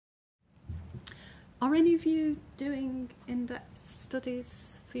Are any of you doing in-depth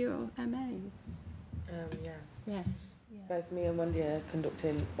studies for your MA? Yeah. Yes. Yeah. Both me and Wendy are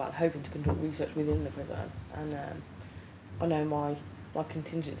hoping to conduct research within the prison, and I know my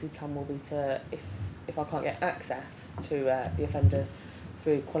contingency plan will be to, if I can't get access to the offenders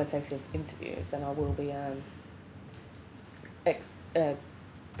through qualitative interviews, then I will be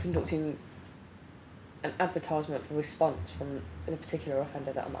conducting an advertisement for response from the particular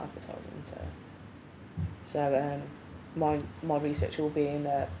offender that I'm advertising to. So my research will be in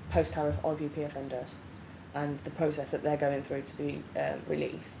post-tariff IPP offenders and the process that they're going through to be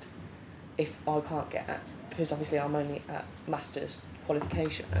released. If I can't get, because obviously I'm only at master's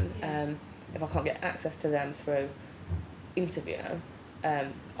qualification, Yes. If I can't get access to them through interview, I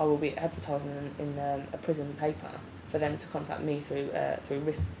will be advertising in a prison paper for them to contact me through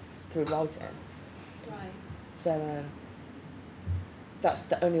writing. Right. So that's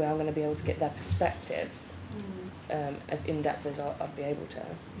the only way I'm going to be able to get their perspectives as in-depth as I'd be able to.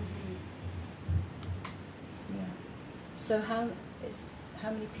 Mm-hmm. Yeah. So how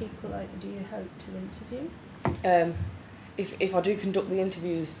many people do you hope to interview? If I do conduct the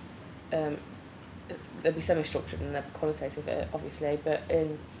interviews, they'll be semi-structured and they'll be qualitative, obviously, but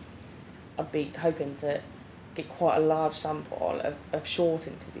I'd be hoping to get quite a large sample of short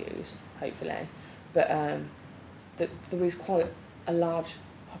interviews, hopefully. But there is quite a large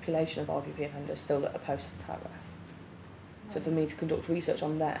population of IPP offenders still that are post-tariff. So for me to conduct research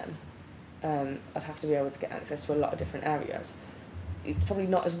on them, I'd have to be able to get access to a lot of different areas. It's probably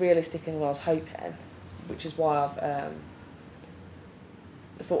not as realistic as I was hoping, which is why I've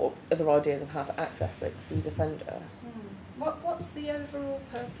thought of other ideas of how to access these offenders. What's the overall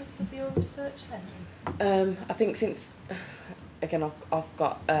purpose of your research then? I think since, again, I've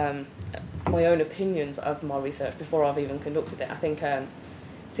got my own opinions of my research before I've even conducted it. I think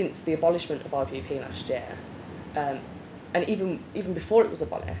since the abolishment of IPP last year, and even before it was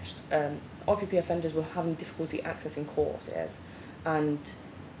abolished, IPP offenders were having difficulty accessing courses, and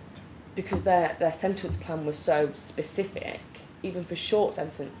because their sentence plan was so specific, even for short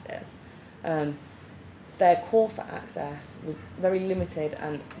sentences, their course access was very limited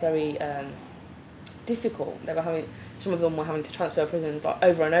and very difficult. Some of them were having to transfer prisons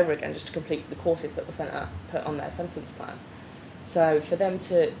over and over again just to complete the courses that were put on their sentence plan. So for them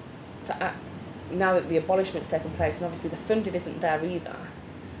to act, now that the abolishment's taken place, and obviously the funding isn't there either,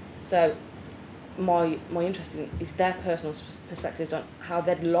 so my interest is their personal perspectives on how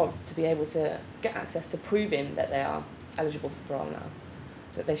they'd like to be able to get access to proving that they are eligible for parole now,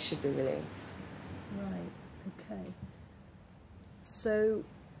 that they should be released. Right, okay. So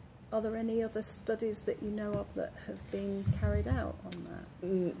are there any other studies that you know of that have been carried out on that?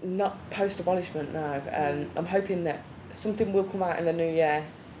 Not post-abolishment, no. I'm hoping that something will come out in the new year,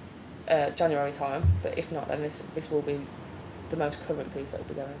 January time, but if not, then this will be the most current piece that will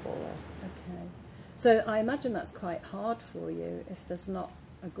be going forward. Okay. So I imagine that's quite hard for you if there's not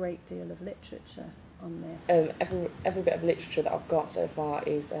a great deal of literature on this. Every bit of literature that I've got so far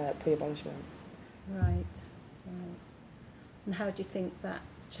is pre-abolishment. Right. And how do you think that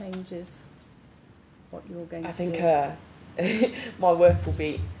changes what you're going to do? I think my work will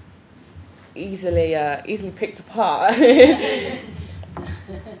be easily picked apart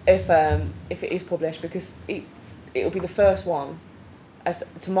if it is published, because it will be the first one. As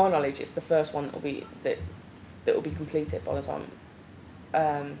to my knowledge, it's the first one that will be completed by the time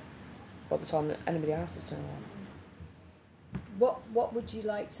that anybody else is doing one. What would you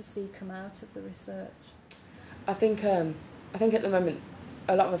like to see come out of the research? I think at the moment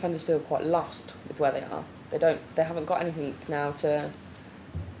a lot of offenders feel quite lost with where they are. They haven't got anything now to.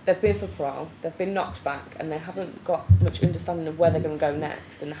 They've been for parole, they've been knocked back, and they haven't got much understanding of where they're going to go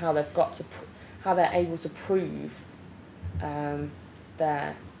next and how they're able to prove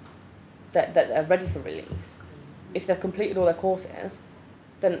that they're ready for release. If they've completed all their courses,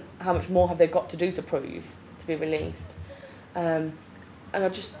 then how much more have they got to do to prove to be released? And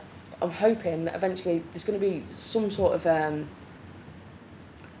I'm hoping that eventually there's going to be some sort of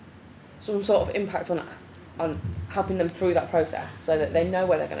impact on helping them through that process, so that they know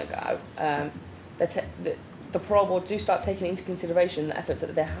where they're going to go. The parole board do start taking into consideration the efforts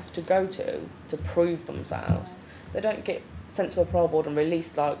that they have to go to prove themselves. They don't get sent to a parole board and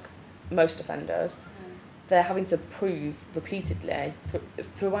released like most offenders. They're having to prove repeatedly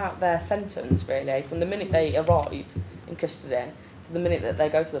throughout their sentence, really, from the minute they arrive in custody to the minute that they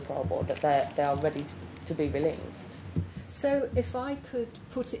go to the parole board, that they are ready to be released. So if I could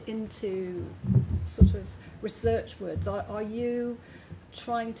put it into sort of research words, are you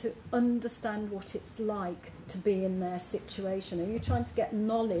trying to understand what it's like to be in their situation? Are you trying to get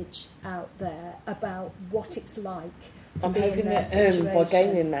knowledge out there about what it's like to I'm be in hoping their that situation?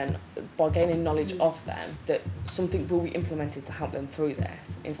 by gaining knowledge of them, that something will be implemented to help them through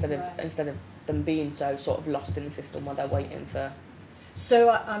this, instead of them being so sort of lost in the system while they're waiting for. So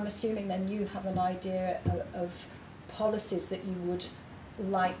I'm assuming then you have an idea of policies that you would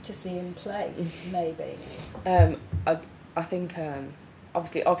like to see in place, maybe. I think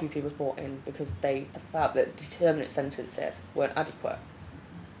obviously RPP was brought in because they felt that determinate sentences weren't adequate.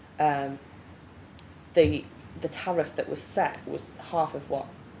 The tariff that was set was half of what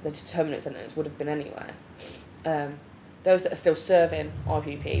the determinate sentence would have been anyway. Those that are still serving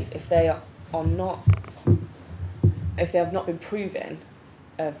RPPs, if they have not been proven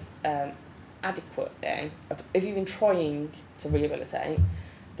of adequately, of even trying to rehabilitate,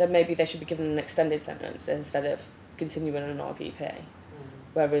 then maybe they should be given an extended sentence instead of continuing an RPP.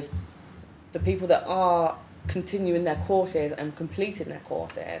 Whereas the people that are continuing their courses and completing their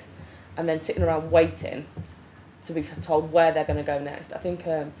courses and then sitting around waiting to be told where they're going to go next, I think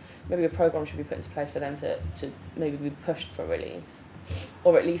maybe a programme should be put into place for them to maybe be pushed for release,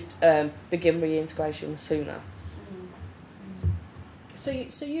 or at least begin reintegration sooner. So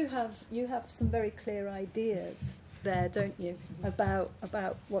you have some very clear ideas there, don't you, about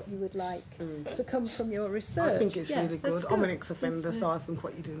what you would like to come from your research? I think it's really good. I'm an good. ex-offender, so I think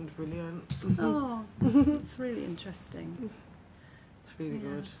what you're doing is brilliant. Oh, it's really interesting. It's really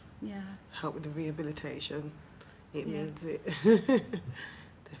good. Yeah. Help with the rehabilitation. It needs it.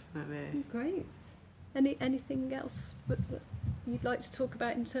 Definitely. Great. Anything else that you'd like to talk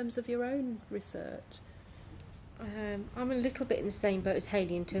about in terms of your own research? I'm a little bit in the same boat as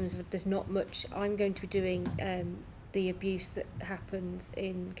Hayley in terms of there's not much. I'm going to be doing the abuse that happens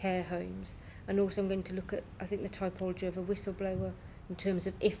in care homes, and also I'm going to look at, I think, the typology of a whistleblower in terms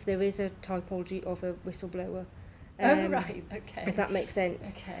of if there is a typology of a whistleblower. Oh, right, okay. If that makes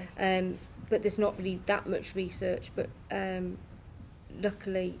sense. Okay. But there's not really that much research, but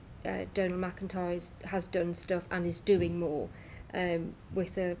luckily Donald McIntyre has done stuff and is doing more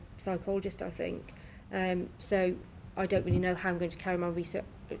with a psychologist, I think. So I don't really know how I'm going to carry my research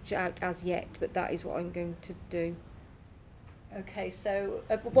out as yet, but that is what I'm going to do. Okay, so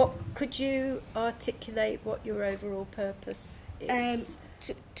what could you articulate what your overall purpose is?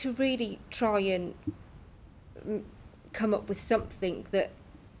 To really try and come up with something that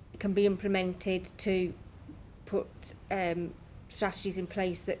can be implemented to put strategies in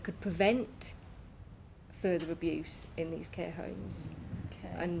place that could prevent further abuse in these care homes.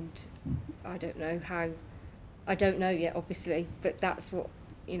 Okay. And I don't know how, I don't know yet, obviously, but that's what,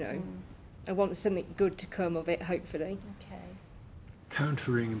 I want something good to come of it, hopefully. Okay.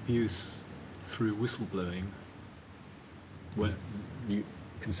 Countering abuse through whistleblowing, where you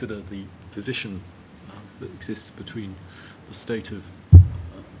consider the position that exists between the state of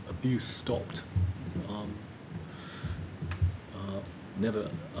abuse stopped, never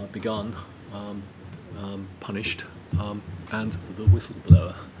begun, punished, and the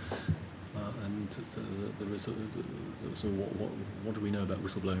whistleblower. So what do we know about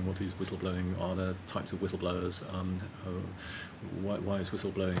whistleblowing? What is whistleblowing? Are there types of whistleblowers? Why is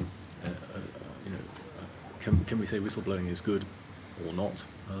whistleblowing? Can we say whistleblowing is good or not?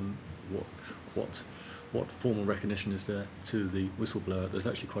 What formal recognition is there to the whistleblower? There's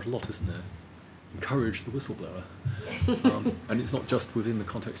actually quite a lot, isn't there? Encourage the whistleblower, and it's not just within the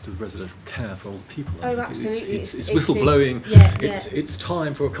context of residential care for old people. Oh, absolutely! It's whistleblowing. It's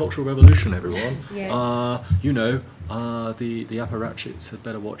time for a cultural revolution, everyone. The apparatchiks had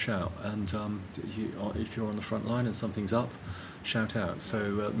better watch out, and if you're on the front line and something's up, shout out.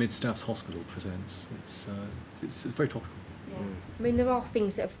 So Mid Staffs Hospital presents. It's very topical. Yeah. I mean, there are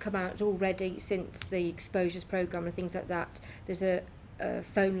things that have come out already since the exposures programme and things like that. There's a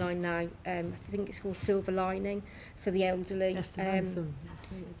phone line now, I think it's called Silver Lining for the elderly.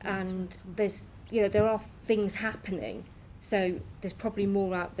 And there's, there are things happening, so there's probably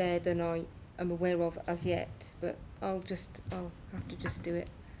more out there than I am aware of as yet, but I'll have to just do it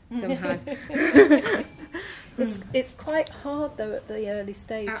somehow. It's quite hard though at the early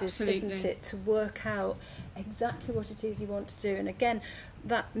stages, Absolutely. Isn't it, to work out exactly what it is you want to do, and again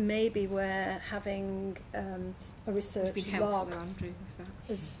that may be where having a research You've been helpful, log Andrew, with that.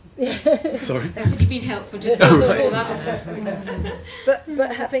 is Sorry. I said you've been helpful just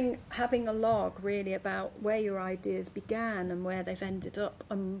but having a log really about where your ideas began and where they've ended up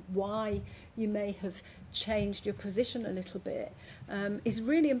and why you may have changed your position a little bit is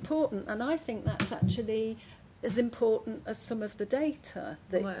really important, and I think that's actually as important as some of the data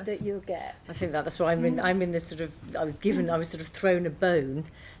that you'll get. I think that's why I'm in this sort of, I was sort of thrown a bone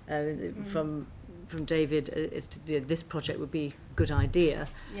from David as to this project would be a good idea.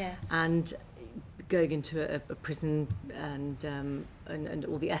 Yes. And going into a prison and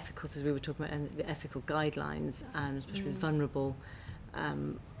all the ethicals, as we were talking about, and the ethical guidelines, and especially with vulnerable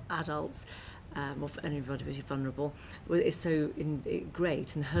adults, or anybody who's vulnerable, is so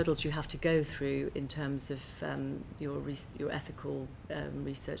great, and the hurdles you have to go through in terms of your ethical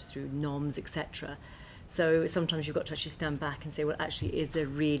research through norms, etc. So sometimes you've got to actually stand back and say, well, actually, is there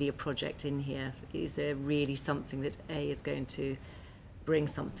really a project in here? Is there really something that is going to bring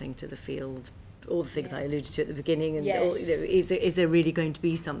something to the field? All the things I alluded to at the beginning, and is there really going to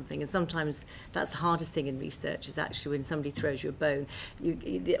be something? And sometimes that's the hardest thing in research, is actually when somebody throws you a bone,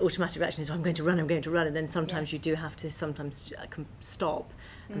 the automatic reaction is, I'm going to run, and then sometimes you do have to sometimes stop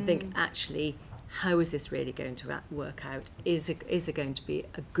and think, actually, how is this really going to work out? Is there going to be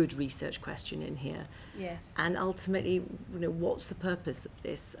a good research question in here? Yes. And ultimately, what's the purpose of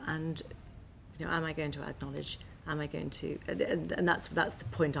this? And am I going to acknowledge? Am I going to, and that's the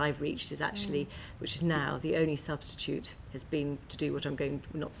point I've reached, is actually, which is now the only substitute has been to do what I'm going,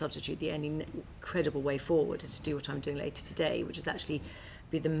 not substitute, the only credible way forward is to do what I'm doing later today, which is actually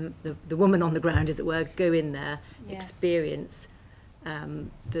be the woman on the ground, as it were, go in there, experience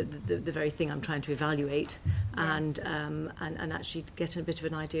the very thing I'm trying to evaluate, and actually get a bit of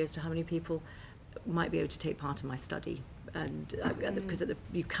an idea as to how many people might be able to take part in my study. And because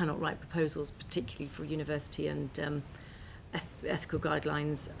you cannot write proposals, particularly for university and ethical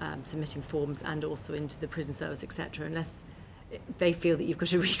guidelines, submitting forms, and also into the prison service, etc., unless they feel that you've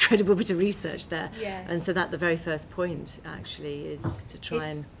got a really credible bit of research there. Yes. And so that the very first point actually is to try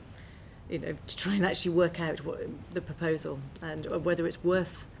and actually work out what the proposal, and whether it's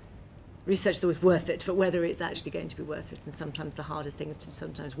worth. Research is always worth it, but whether it's actually going to be worth it. And sometimes the hardest thing is to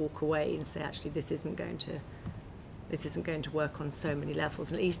sometimes walk away and say, actually, this isn't going to work on so many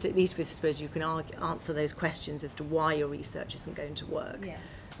levels. And at least with, I suppose, you can answer those questions as to why your research isn't going to work.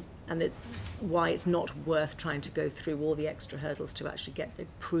 Yes. And that why it's not worth trying to go through all the extra hurdles to actually get the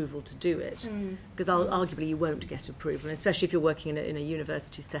approval to do it. Because arguably you won't get approval, and especially if you're working in a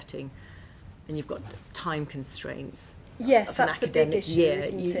university setting and you've got time constraints. Yes, that's the big issue, year.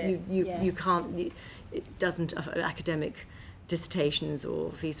 Isn't it? You can't. It doesn't. Academic dissertations or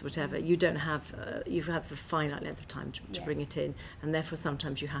thesis, whatever. You don't have. You have a finite length of time to bring it in, and therefore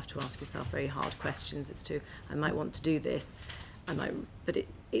sometimes you have to ask yourself very hard questions as to, I might want to do this, but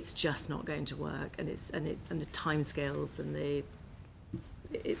it's just not going to work, and the timescales and the.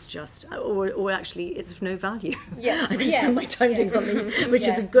 It's just, or actually, it's of no value. Yeah, I'm going to spend my time doing something which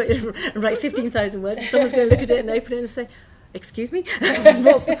is good, and write 15,000 words, and someone's going to look at it and open it and say, "Excuse me,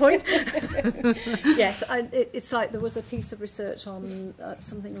 what's the point?" Yes, it's like there was a piece of research on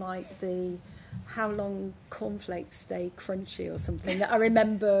something like how long cornflakes stay crunchy or something that I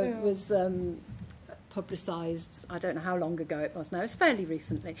remember was publicised. I don't know how long ago it was now. It's fairly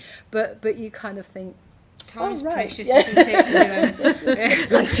recently, but you kind of think. Time is precious, yeah. isn't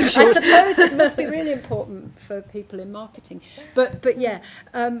it? Life's too I short. suppose it must be really important for people in marketing. But yeah,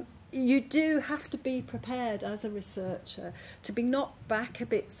 you do have to be prepared as a researcher to be knocked back a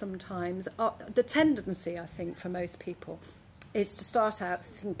bit sometimes. The tendency, I think, for most people is to start out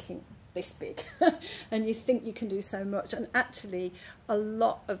thinking this big and you think you can do so much, and actually a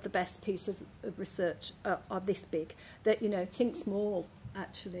lot of the best piece of research are this big, that think small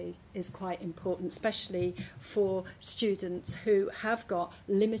actually is quite important, especially for students who have got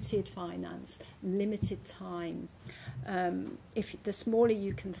limited finance, limited time. If the smaller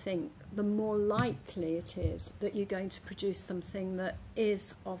you can think, the more likely it is that you're going to produce something that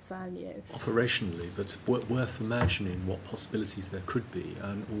is of value. Operationally, but worth imagining what possibilities there could be,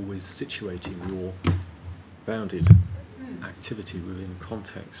 and always situating your bounded activity within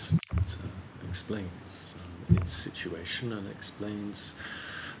context that explains its situation and explains,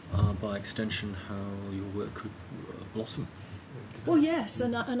 by extension, how your work could blossom. Well, yes,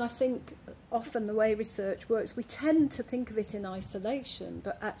 and I think often the way research works, we tend to think of it in isolation,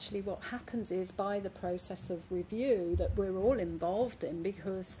 but actually what happens is by the process of review that we're all involved in,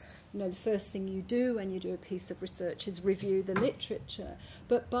 because the first thing you do when you do a piece of research is review the literature.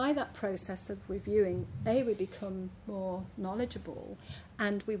 But by that process of reviewing, we become more knowledgeable,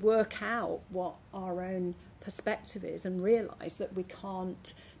 and we work out what our own perspective is and realise that we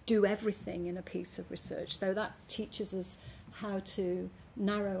can't do everything in a piece of research. So that teaches us how to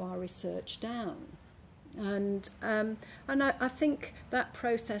narrow our research down. And I think that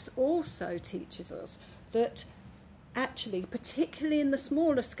process also teaches us that actually, particularly in the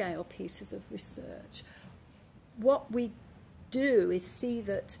smaller scale pieces of research, what we do is see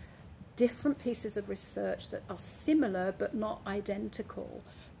that different pieces of research that are similar but not identical,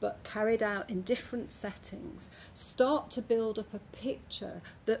 but carried out in different settings, start to build up a picture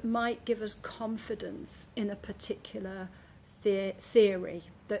that might give us confidence in a particular theory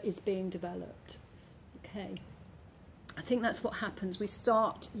that is being developed. Okay. I think that's what happens. We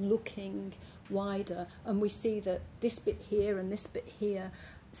start looking wider and we see that this bit here and this bit here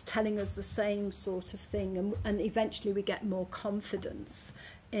is telling us the same sort of thing, and eventually we get more confidence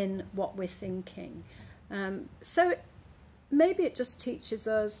in what we're thinking. So maybe it just teaches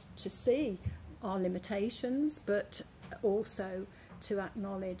us to see our limitations, but also to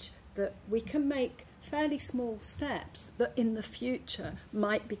acknowledge that we can make fairly small steps that in the future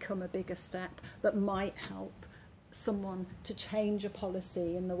might become a bigger step that might help someone to change a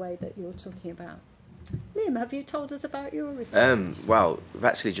policy in the way that you're talking about. Liam, have you told us about your research? Well, we've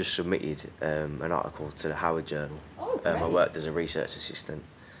actually just submitted an article to the Howard Journal. Oh, great. I worked as a research assistant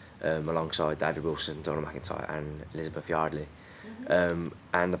alongside David Wilson, Donald McIntyre and Elizabeth Yardley. And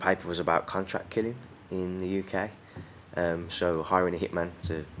the paper was about contract killing in the UK. So hiring a hitman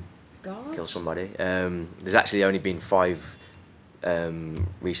to kill somebody. There's actually only been 5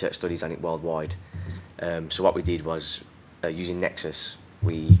 research studies on it worldwide. So what we did was, using Nexus,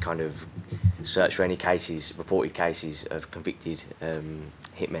 we kind of searched for any cases, reported cases of convicted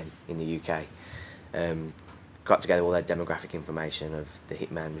hitmen in the UK. Got together all their demographic information of the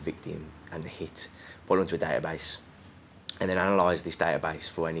hitman, the victim and the hit, put it into a database, and then analysed this database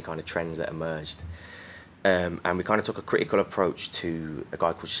for any kind of trends that emerged. And we kind of took a critical approach to a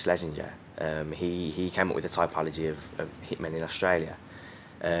guy called Schlesinger. He came up with a typology of hitmen in Australia.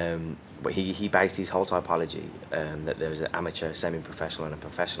 But he based his whole typology that there was an amateur, semi-professional and a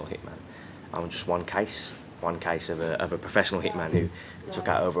professional hitman on just one case of a professional hitman who took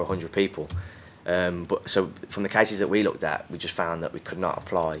out over 100 people. But so from the cases that we looked at, we just found that we could not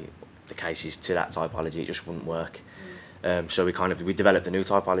apply the cases to that typology. It just wouldn't work. So we developed a new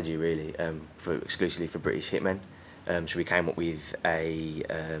typology really exclusively for British hitmen. So we came up with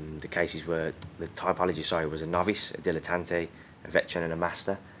the cases were the typology was a novice, a dilettante, a veteran and a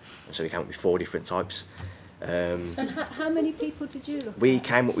master. And so we came up with 4 different types. And how many people did you look at? We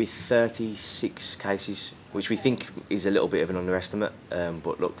came up with 36 cases, which we think is a little bit of an underestimate.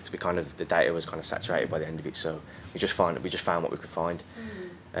 But look, the data was kind of saturated by the end of it, so we just found what we could find.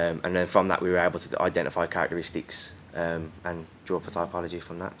 And then from that, we were able to identify characteristics and draw up a typology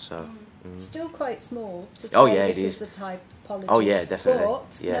from that. So. Still quite small to say it this is the typology. Oh yeah, definitely.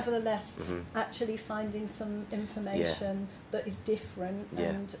 But yeah. nevertheless, actually finding some information that is different,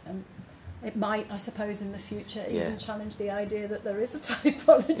 and it might, I suppose, in the future even challenge the idea that there is a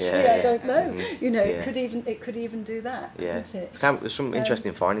typology. I don't know. You know, it could even do that. Couldn't it? There's some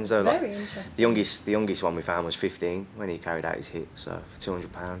interesting findings though. Very interesting. The youngest one we found was 15 when he carried out his hit. So for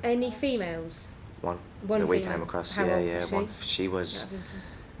 £200. Any females? One that we came across. How old was she? One. She was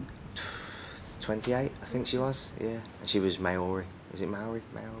 28, I think she was, and she was Maori. Is it Maori?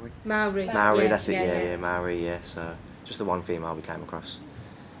 Maori, that's it, Maori, so just the one female we came across.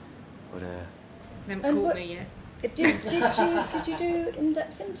 But they haven't caught me yet. Did you do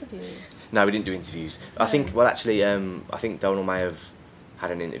in-depth interviews? No, we didn't do interviews. I think I think Donald may have had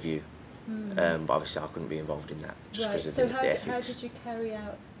an interview, but obviously I couldn't be involved in that just because of the ethics. How did you carry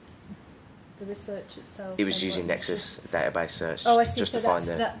out the research itself? It was using Nexus database search. Oh, I see. Just so to find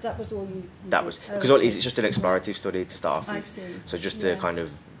that was all you that did. was because it's just an explorative study to start off with. I see. So just to kind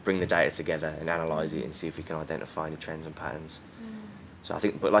of bring the data together and analyse it and see if we can identify any trends and patterns. So I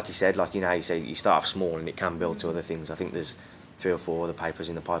think, but like you said, you say you start off small and it can build to other things. I think there's 3 or 4 other papers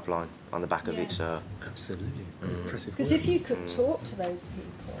in the pipeline on the back of it. So absolutely, impressive. Because if you could talk to those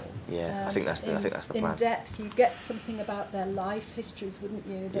people, I think that's the plan. In depth, you get something about their life histories, wouldn't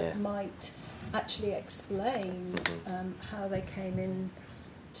you? That might actually explain how they came in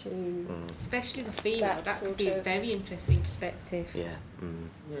to especially the female. That could be a very interesting perspective. Yeah,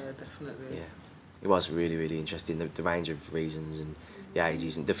 definitely. Yeah, it was really, really interesting. The range of reasons and the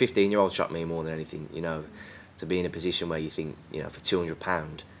ages. And the 15-year-old shocked me more than anything. You know, to be in a position where you think, for £200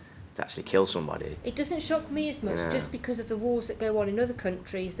 to actually kill somebody. It doesn't shock me as much just because of the wars that go on in other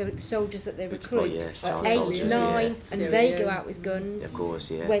countries. The soldiers that they recruit, 8, 9, and they go out with guns. Of course,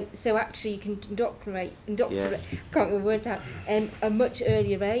 yeah. So actually, you can indoctrinate. Can't remember words out. A much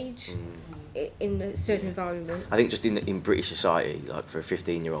earlier age in a certain environment. I think just in British society, like for a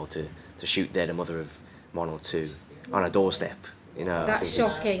 15-year-old to shoot dead a mother of 1 or 2 on a doorstep, that's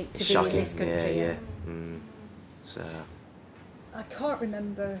shocking to be in this country. Yeah. So. I can't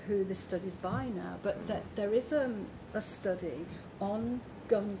remember who this study's by now, but there is a study on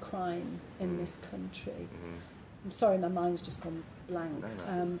gun crime in this country, I'm sorry, my mind's just gone blank.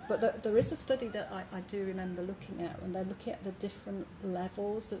 No. But there is a study that I do remember looking at, when they're looking at the different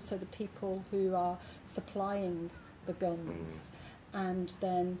levels, so the people who are supplying the guns, and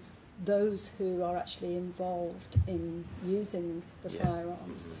then those who are actually involved in using the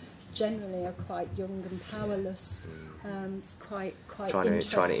firearms, generally are quite young and powerless. It's quite trying to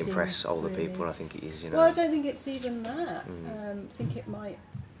interesting, impress older really. people, I think it is, you know. Well, I don't think it's even that. I think it might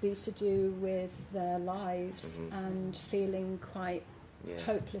be to do with their lives and feeling quite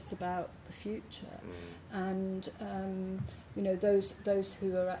hopeless about the future, and you know, those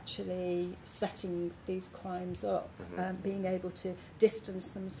who are actually setting these crimes up, being able to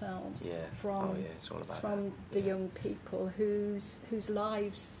distance themselves from it's all about from the young people whose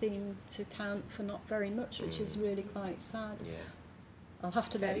lives seem to count for not very much, which is really quite sad. I'll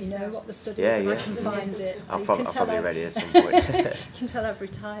have to let you know what the study is if I can find it. I'll probably read it at some point. You can tell I've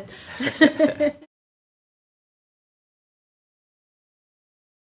retired.